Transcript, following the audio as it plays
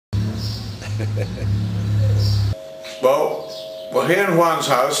Well, we're here in Juan's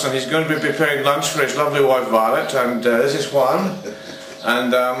house and he's going to be preparing lunch for his lovely wife Violet, and this is Juan,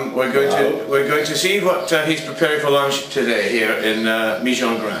 and we're going to see what he's preparing for lunch today here in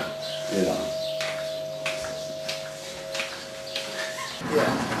Mclean. Yeah.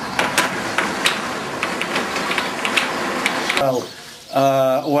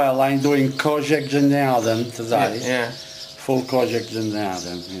 Well, I'm doing courgette in the oven today. Yeah. Full courgette in the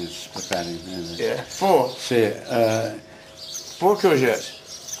oven, yes, preparing. Yeah. Four courgettes?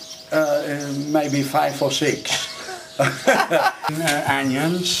 Maybe 5 or 6.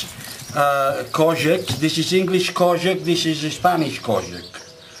 Onions, courgette. This is English courgette, this is Spanish courgette.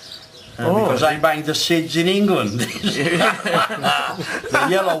 Because I'm buying the seeds in England. The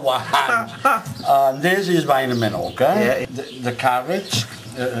yellow one. This is by the middle, okay? Yeah. The carrots,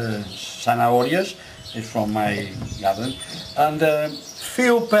 zanahorias, is from my garden. And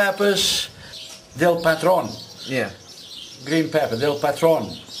few peppers del patron. Yeah. Green pepper, del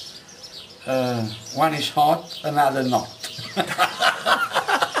patron. One is hot, another not.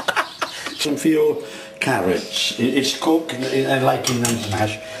 Some few carrots. It's cooked, I like in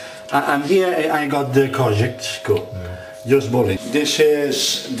smash. And here I got the courgette cooked, just boiling. This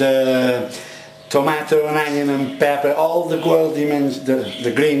is the tomato and onion and pepper, all the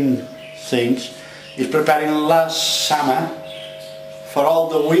the green things. Is preparing last summer for all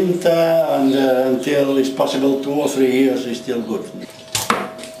the winter and until it's possible 2 or 3 years is still good.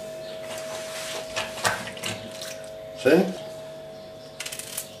 See?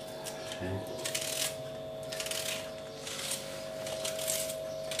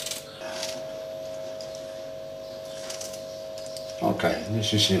 Okay,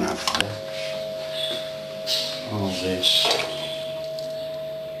 this is enough. All this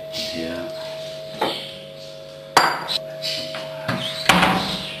here.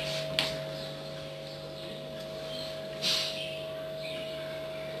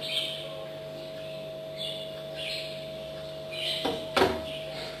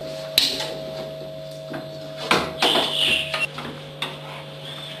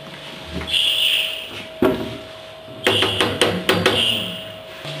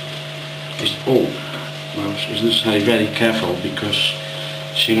 Oh, well, she needs to be very careful because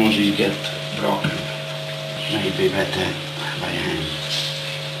she knows it get broken. Maybe better by hand.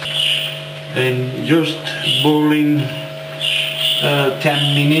 And just boiling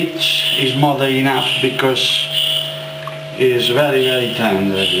 10 minutes is more than enough because it's very, very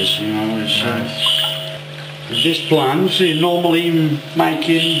tender. This, you know, it's, these plants is normally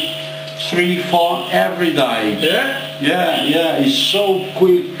making 3, 4 every day. Yeah? Yeah, yeah, it's so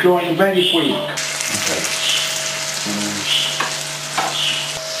quick, growing very quick. Okay.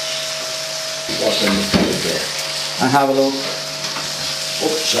 What's in the food there? And have a look.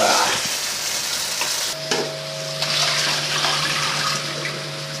 Oops.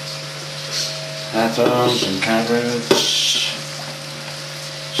 Apples and carrots.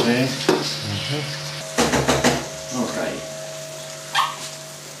 See? Okay.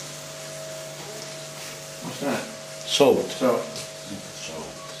 What's that? Salt. Salt. Salt.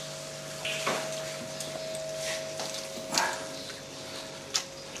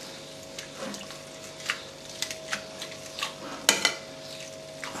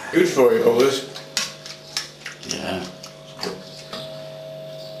 Good for you, all this. Yeah.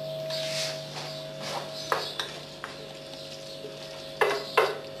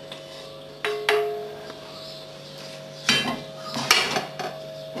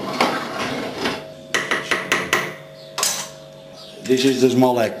 This is the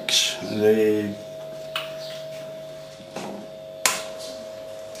small eggs.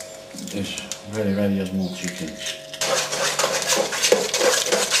 It's very, very small chickens.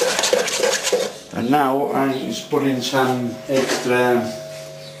 And now I'm just putting some extra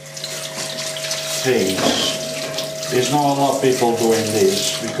things. There's not a lot of people doing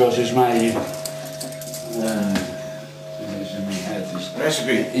this because it's my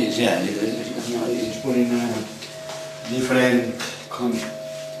recipe. It's putting different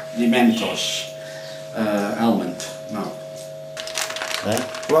condimentos, almond, no.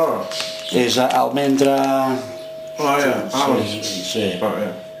 Flour. Is almendra. Oh yeah, almonds. Sí, oh,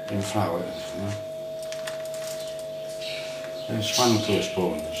 yeah. In flour. There's 1 or 2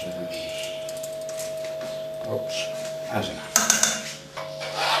 spoons. Oops, that's enough.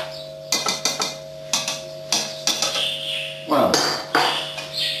 Well,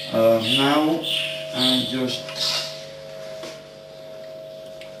 now I just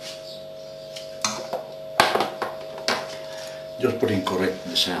putting correct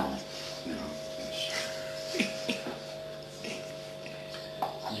the sound, you know.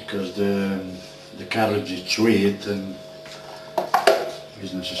 because the carrot is sweet and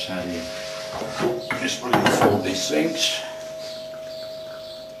it's necessary. Just fold these things.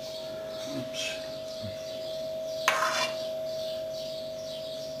 Oops.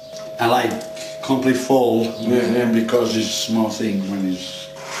 I like complete fold because it's a small thing when it's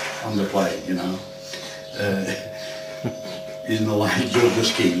on the plate, you know. It's not like just the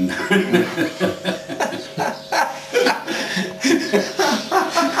skin.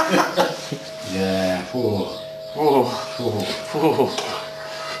 Yeah.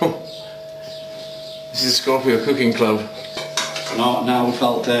 This is Scorpio Cooking Club. No, now we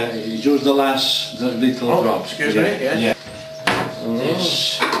felt just the little drops. Excuse me. Yeah.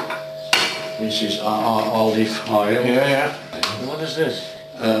 This is olive oil. Yeah. What is this?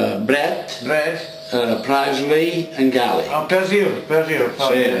 Bread. Bread. Parsley and garlic. Oh, persil.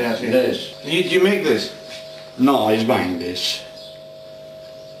 Yes. Do you make this? No, he's buying this.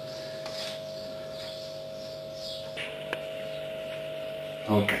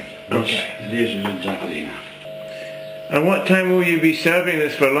 Okay. This is exactly enough. And what time will you be serving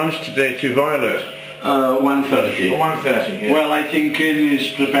this for lunch today to Violet? 1:30. 1:30. Yeah. Well, I think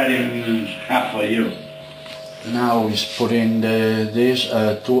he's preparing half for you. Now he's putting this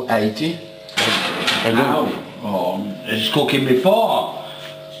 280. Now, it's cooking before.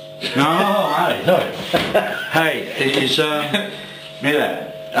 No, right. Hey, it's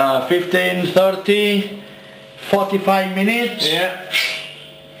 15, 30, 45 minutes. Yeah.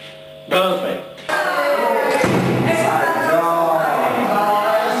 Perfect.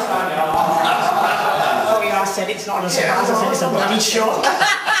 I said it's not a surprise, I said it's a bloody shot.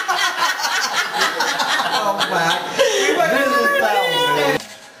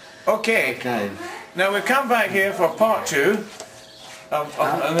 Okay. Now we come back here for part 2.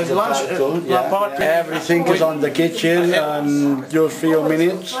 And there's lunch. Part 2. Everything is on the kitchen and just few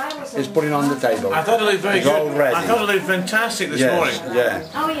minutes is putting on the table. I thought it looked very It's good. all ready. I thought it looked fantastic this morning. Yeah.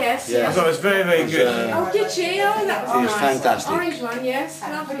 Oh yes, Yeah. I thought it was very, very good. Oh, did you? Oh, that was It's nice. fantastic. Orange one, yes,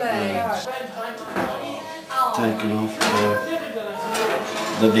 lovely. Taking off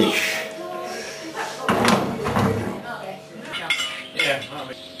the dish. Yeah.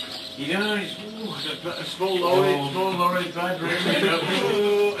 You know, it's a small lorry drive. You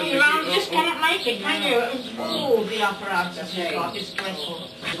just cannot make it, can you? Oh, the apparatus you've got is dreadful.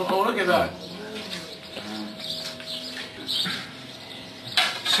 Oh, look at that.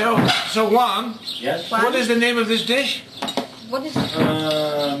 So Juan, Yes. what is the name of this dish? What is it?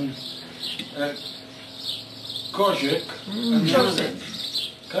 Courgette.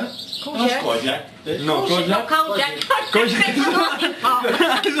 Courgette. Courgette. No, Not Courgette. Courgette.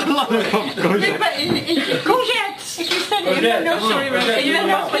 Courgette. If you said it in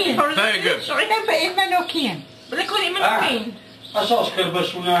Menokian. Very good. Sorry, no, but in Menokian. But they call it Menokian. Zoals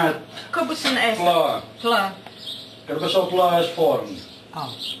kerbersonat Kobbelsen is pla. pla. Kerbersopla is form.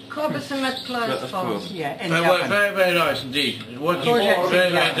 Kobbelsen met pla is van. Yeah, Very, very nice indeed. It's working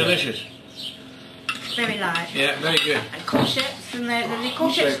very, very delicious. Very light. Yeah, very good. And courgettes, and the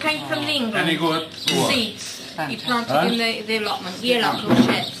courgettes came from England. Any good? Seeds. You planted in the allotment. Yeah, like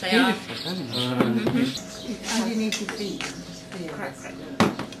courgettes, they are. and you need to feed. Grazie.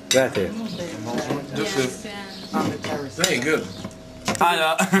 Yes, yeah. On the terrace. Very good.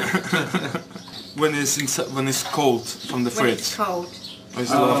 When it's cold from the When it's fridge. cold.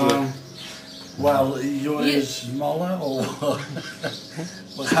 It's lovely. Well, yours is smaller or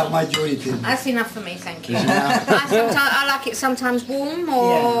well, how much you eating? That's enough for me, thank you. I like it sometimes warm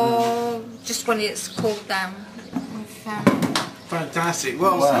or just when it's cooled down. Fantastic.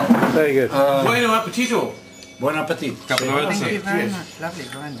 Well, Very good. bueno appetito. Buon appetit. Thank you very much. Lovely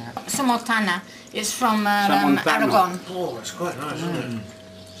going that. Samotana is from Sammontana. Aragon. Oh, it's quite nice, isn't it?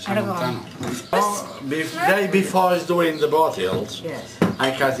 Aragon. Day before is doing the bottles, Yes.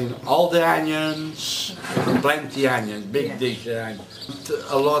 I cut in all the onions, plenty onions, big dish onions,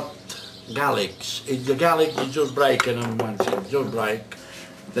 a lot garlics. If the garlic is just breaking and once it just break,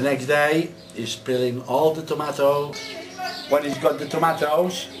 the next day is peeling all the tomatoes. When it's got the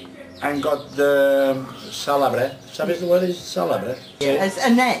tomatoes and got the salabre, sabes what is salabre? It's a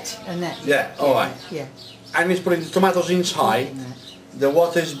net. Yeah, alright. Yeah. And it's putting the tomatoes inside, the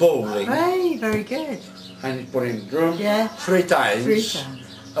water is boiling. Hey, very good. And it's putting drum Yeah. 3 times. 3 times.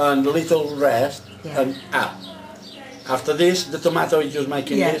 And a little rest Yeah. and up. After this, the tomato is just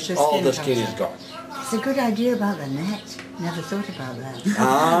making Yeah, this, the all skin the comes skin is out. gone. It's a good idea about the net. Never thought about that.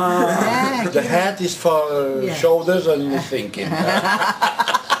 Ah, Yeah, the good. head is for Yeah. shoulders and thinking.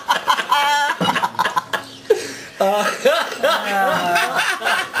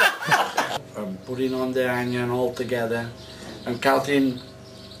 I'm putting on the onion all together and cutting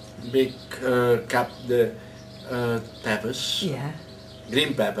big cup the peppers, Yeah.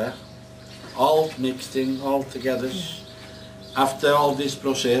 green pepper, all mixed in, all together. After all this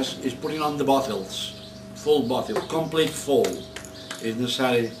process, is putting on the bottles, full bottle, complete full. Is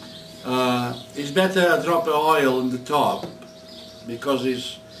necessary. It's better a drop of oil in the top because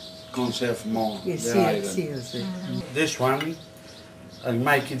it's conserve more You the see it iron. seals it. This one, I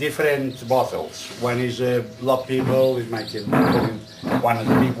make different bottles. One is a lot of people, is making one of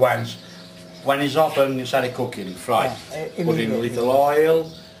the big ones. When it's open, you start cooking, fry. Yeah, Put in immediately. little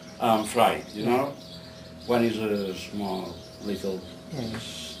oil, fry, you know. One is a small, little,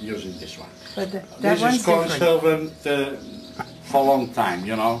 using this one. But that This one's is different. conserved for a long time,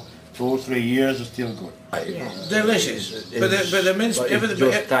 you know. 2 or 3 years is still good. Delicious. But the mince, But everything,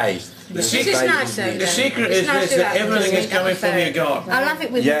 it's just taste. the It's secret, just nice though. the secret It's is nice this, to that have everything is because coming I from prefer your it. garden. I love it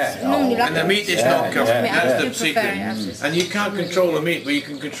with Yeah, normally like And the meat is Yeah, not coming. yeah, That's yeah. the secret. And you can't control the meat, but you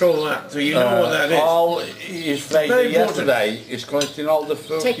can control that. So you know what that is. All is very fried important. yesterday. Is collecting all the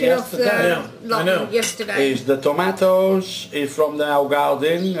fruit taking off the yesterday. Yeah, I know. lot yesterday. Is the tomatoes is from the our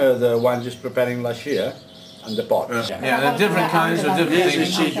garden, the one just preparing last year, and the pot. Yeah, there are different kinds of different This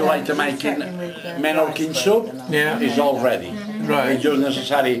things. is like to making Mclean soup. Yeah. Is all ready. Right. It's just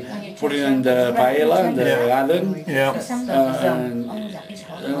necessary put it in the paella and the oven. Yeah.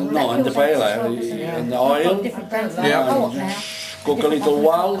 No, in the paella, in the oil. Yeah. Cook a little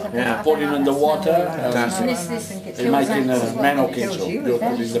while, Yeah. put it in the water. Fantastic. And making a Mclean soup. You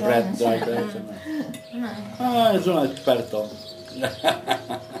put in the bread like that. Sono esperto.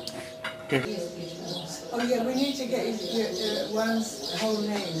 Oh yeah, we need to get Juan's whole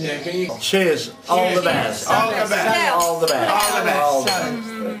name. Yeah, can you? Cheers, all the best. All the best. All the best. All the best. All the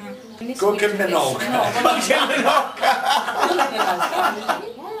best. Cook and milk.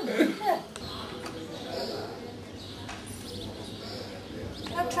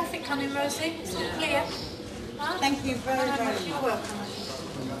 No traffic coming, Rosie. It's all clear. Huh? Thank you very much. You're welcome.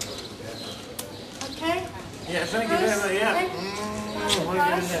 Okay. Yeah, thank you very much. Yeah. What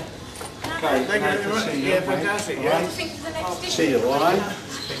are you doing there? Okay, Thank you very much. Yeah, fantastic. Yeah. Think of the next dish. see you, alright?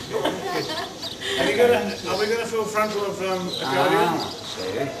 Are we gonna fill frontal from Arcadio?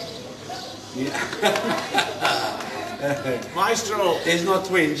 Maestro. It's not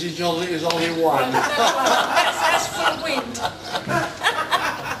twins, it's only one. That's full wind.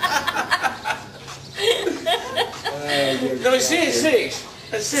 No, it's 6.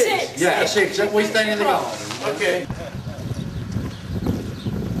 It's 6. Yeah, 6. We stay in the garden. Okay.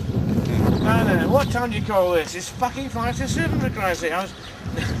 No, what time do you call this? It's fucking 5 to 7 for Christ's sake.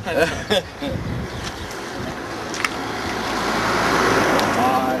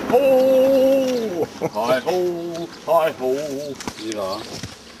 Hi ho! Hi ho! Hi ho! You know.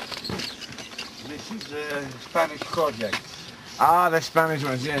 This is the Spanish Courgette. Ah, the Spanish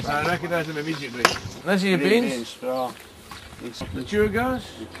ones, yes. I recognise them immediately. Those are your beans? Yeah. The churros?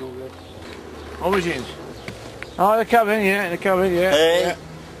 Aubergines? Oh, they're coming, yeah, they're coming, yeah. Hey,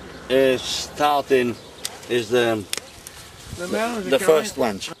 is starting is the melons are the coming. first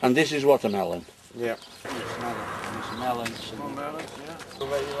lunch, and this is watermelon. Yeah. It's melons. Small melons, yeah.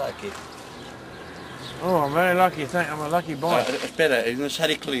 Very lucky. Oh, I'm very lucky, I'm a lucky boy. Espera, it's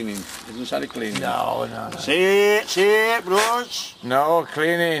necessary cleaning. It's necessary cleaning. No, no. Sí, Bruce. No,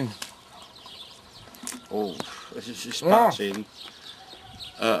 cleaning. Oh, this is spicy.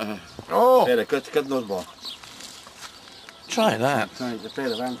 Oh, Espera, cut those balls. try that.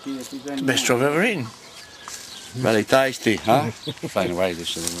 Espera, vai aqui. Best I've ever eaten. Very tasty, huh? Fine away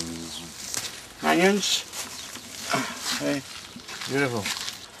this. Onions. Okay. Beautiful.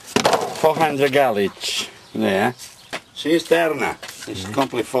 400 gallons. Yeah. Cisterna. It's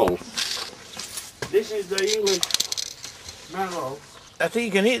completely full. This is the English marrow. I think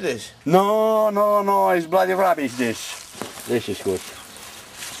you can eat this. No, it's bloody rubbish this. This is good.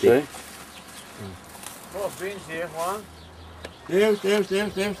 See? What beans here, Juan? Here's.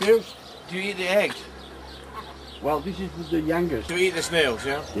 Do you eat the eggs? Well, this is the youngest. Do you eat the snails,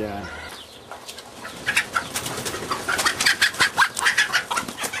 yeah? Yeah.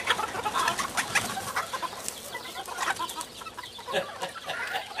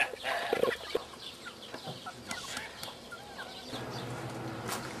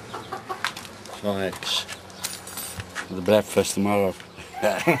 So eggs. The breakfast tomorrow.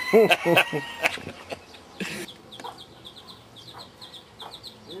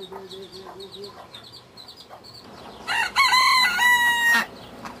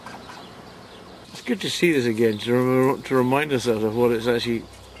 It's good to see this again, to remind ourselves of what it's actually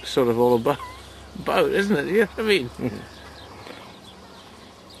sort of all about, isn't it? You know what I mean?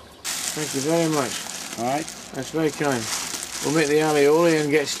 Thank you very much. Alright? That's very kind. We'll make the alioli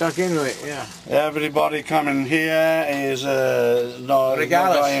and get stuck into it, yeah. Everybody coming here is not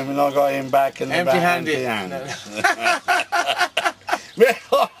going back in the empty-handed. hands.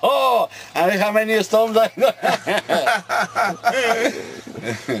 And how many storms I got?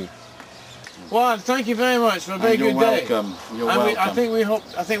 Juan, thank you very much for a very good day. You're welcome. I think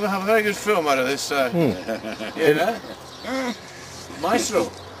we'll have a very good film out of this. You know? Maestro.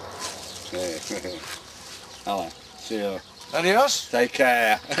 Hello. See you. Adios. Take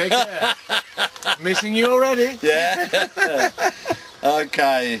care. Take care. Missing you already. Yeah.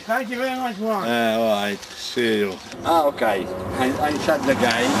 Okay. Thank you very much, Juan. Alright, see you. Okay, I shut the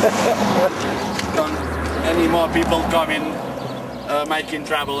gate. Don't any more people coming making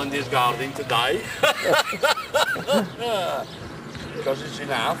trouble in this garden today. Because it's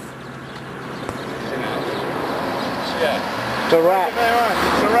enough. It's enough. Yeah. It's a wrap.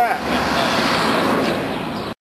 It's a wrap.